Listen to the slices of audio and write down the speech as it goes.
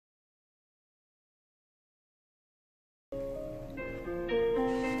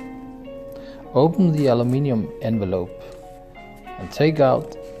Open the aluminium envelope and take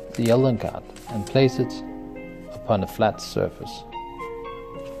out the EldonCard and place it upon a flat surface.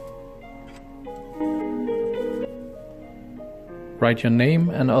 Write your name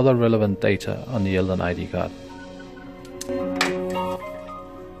and other relevant data on the ELDON ID card.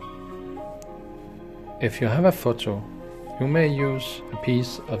 If you have a photo, you may use a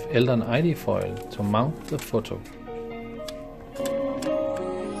piece of ELDON ID foil to mount the photo.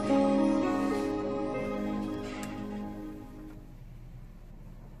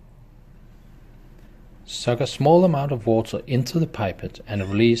 Suck a small amount of water into the pipette and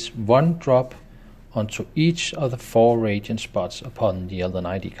release 1 drop onto each of the 4 radiant spots upon the ELDON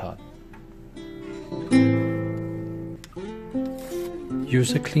ID card.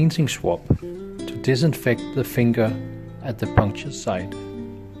 Use a cleansing swab to disinfect the finger at the puncture site.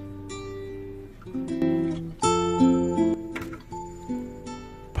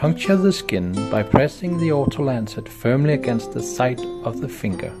 Puncture the skin by pressing the autolancet firmly against the site of the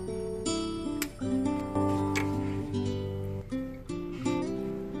finger.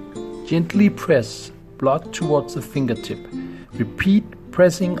 Gently press blood towards the fingertip. Repeat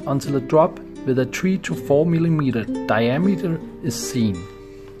pressing until a drop with a 3 to 4 mm diameter is seen.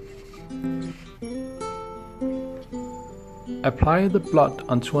 Apply the blood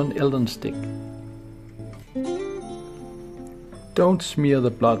onto an ELDON stick. Don't smear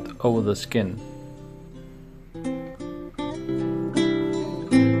the blood over the skin.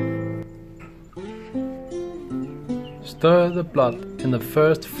 Stir the blood in the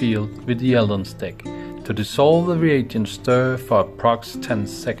first field with the ELDON stick. To dissolve the reagent, stir for approx 10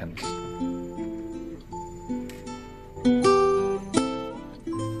 seconds.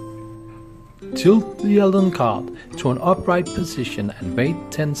 Tilt the ELDON card to an upright position and wait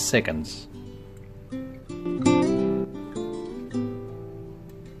 10 seconds.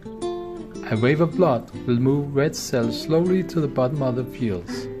 A wave of blood will move red cells slowly to the bottom of the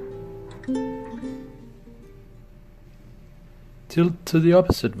fields. Tilt to the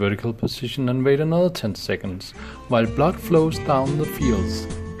opposite vertical position and wait another 10 seconds, while blood flows down the fields.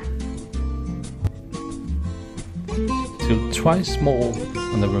 Tilt twice more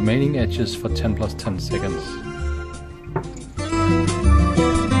on the remaining edges for 10 plus 10 seconds.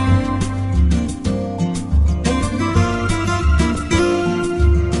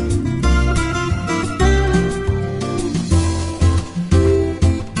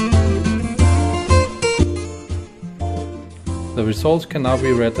 The results can now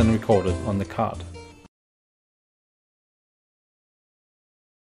be read and recorded on the card.